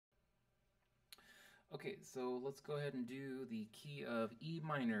Okay, so let's go ahead and do the key of E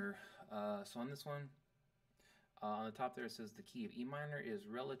minor. So on this one, on the top there it says the key of E minor is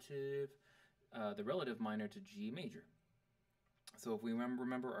the relative minor to G major. So if we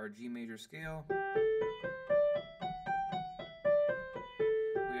remember our G major scale, we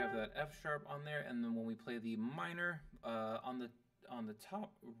have that F sharp on there, and then when we play the minor, on the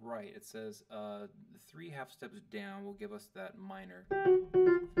top right it says 3 half steps down will give us that minor.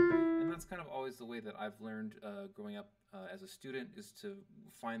 And that's kind of always the way that I've learned growing up as a student, is to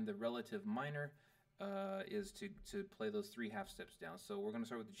find the relative minor, is to play those 3 half steps down. So we're going to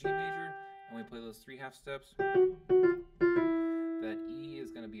start with the G major, and we play those 3 half steps. That E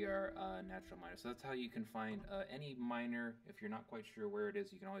is going to be our natural minor. So that's how you can find any minor. If you're not quite sure where it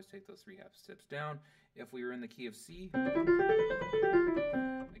is, you can always take those 3 half steps down. If we were in the key of C,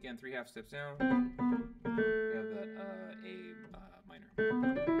 again, 3 half steps down, we have that A minor.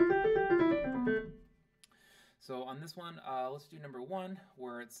 So on this one, let's do number 1,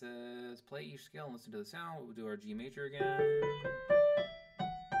 where it says play each scale and listen to the sound. We'll do our G major again.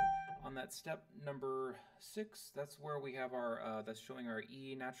 On that step number 6, that's where we have our, that's showing our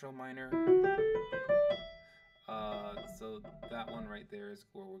E natural minor. So that one right there is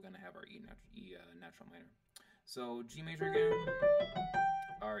where we're going to have our E natural minor. So G major again,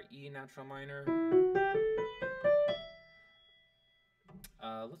 our E natural minor.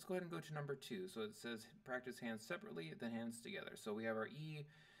 Let's go ahead and go to number 2. So it says practice hands separately, then hands together. So we have our E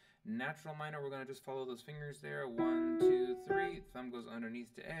natural minor. We're going to just follow those fingers there. 1, 2, 3. Thumb goes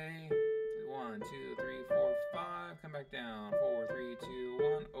underneath to A. 1, 2, 3, 4, 5. Come back down. 4, 3, 2,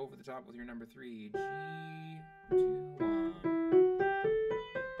 1. Over the top with your number 3. G, 2, 1.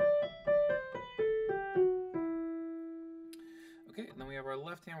 Okay, and then we have our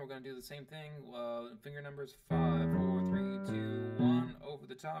left hand. We're going to do the same thing. Finger numbers 5, 4, 3, 2, 1. Over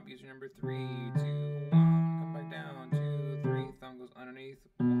the top, use your number 3, 2, 1. Come back down. 2, 3. Thumb goes underneath.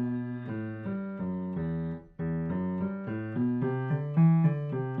 1.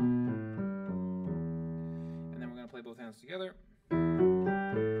 And then we're going to play both hands together.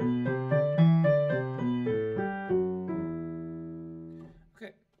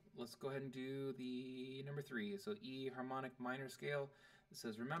 Okay, let's go ahead and do the number 3. So E harmonic minor scale. It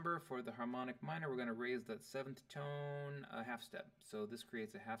says, remember, for the harmonic minor, we're going to raise that 7th tone a half step. So this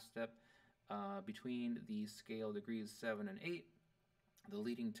creates a half step between the scale degrees 7 and 8, the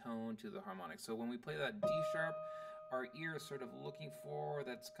leading tone to the harmonic. So when we play that D sharp, our ear is sort of looking for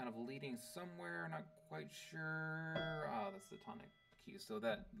that's kind of leading somewhere, not quite sure. That's the tonic key. So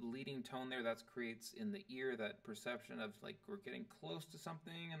that leading tone there, that creates in the ear that perception of like we're getting close to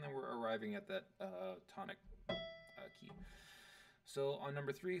something, and then we're arriving at that tonic key. So on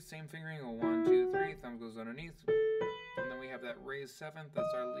number 3, same fingering, 1, 2, 3, thumb goes underneath. And then we have that raised 7th,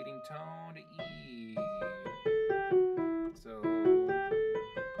 that's our leading tone to E. So,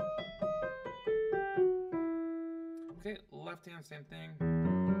 okay, left hand, same thing.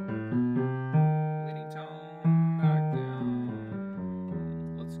 Leading tone, back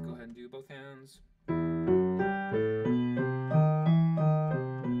down. Let's go ahead and do both hands.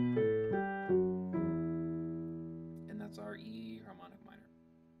 And that's our E harmonic minor.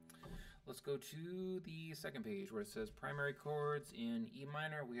 Let's go to the second page where it says primary chords in E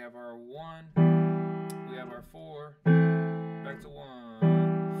minor. We have our 1, we have our 4, back to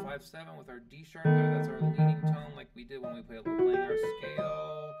 1, 5, 7 with our D sharp there. That's our leading tone like we did when we're playing our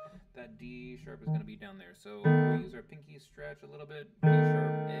scale. That D sharp is going to be down there. So we use our pinky stretch a little bit. D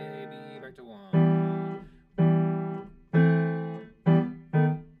sharp, A, B, back to 1. We're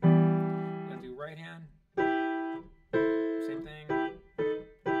going to do right hand. Same thing.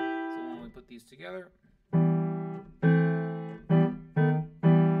 So when we put these together,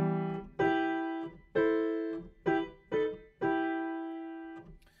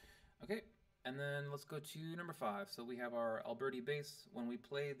 okay, and then let's go to number 5. So we have our Aberti Bass. When we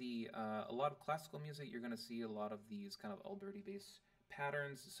play a lot of classical music, you're going to see a lot of these kind of Aberti Bass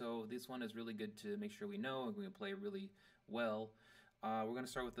patterns. So this one is really good to make sure we know and we can play really well. We're going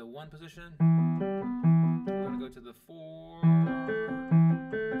to start with the 1 position. We're going to go to the 4,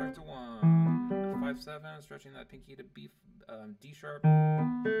 back to 1, 5, 7, stretching that pinky to D sharp.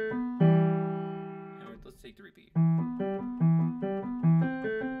 And let's take the repeat.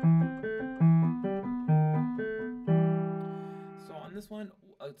 So on this one,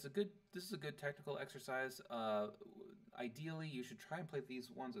 this is a good technical exercise. Ideally, you should try and play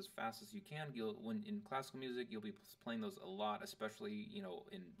these ones as fast as you can. When in classical music, you'll be playing those a lot, especially in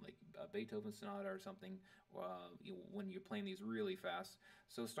like Beethoven sonata or something. When you're playing these really fast,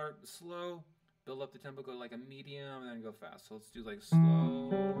 so start slow, build up the tempo, go like a medium, and then go fast. So let's do like slow,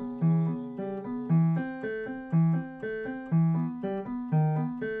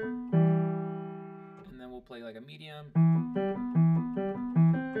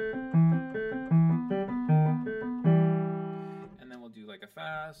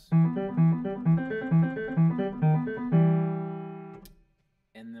 fast.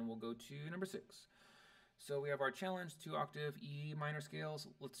 And then we'll go to number 6. So we have our challenge, 2-octave E minor scales.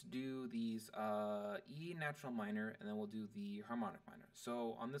 Let's do these E natural minor, and then we'll do the harmonic minor.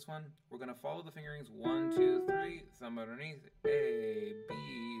 So on this one, we're going to follow the fingerings 1, 2, 3, thumb underneath, A, B,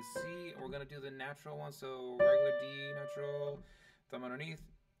 C. And we're going to do the natural one, so regular D natural, thumb underneath,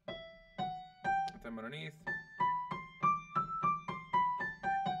 thumb underneath.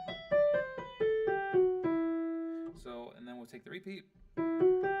 So, and then we'll take the repeat.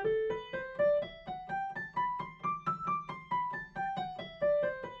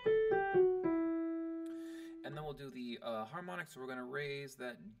 And then we'll do the harmonic, so we're going to raise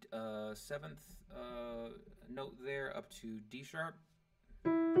that 7th note there up to D sharp.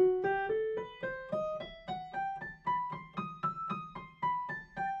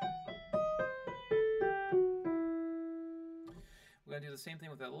 We're going to do the same thing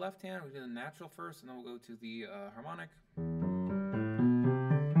with that left hand. We'll do the natural first, and then we'll go to the harmonic.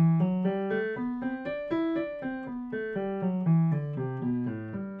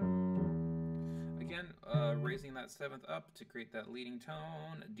 Raising that 7th up to create that leading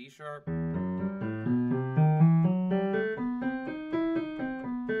tone, D sharp. And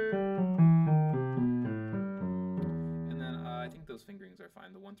then I think those fingerings are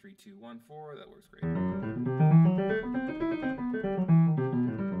fine. The 1, 3, 2, 1, 4, that works great.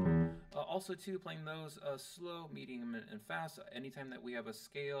 Also, too, playing those slow, medium, and fast. Anytime that we have a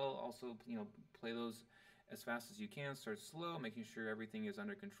scale, also play those as fast as you can. Start slow, making sure everything is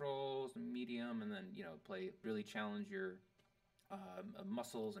under control, medium, and then really challenge your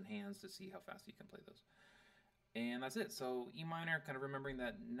muscles and hands to see how fast you can play those. And that's it. So E minor, kind of remembering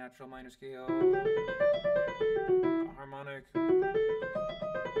that natural minor scale, harmonic,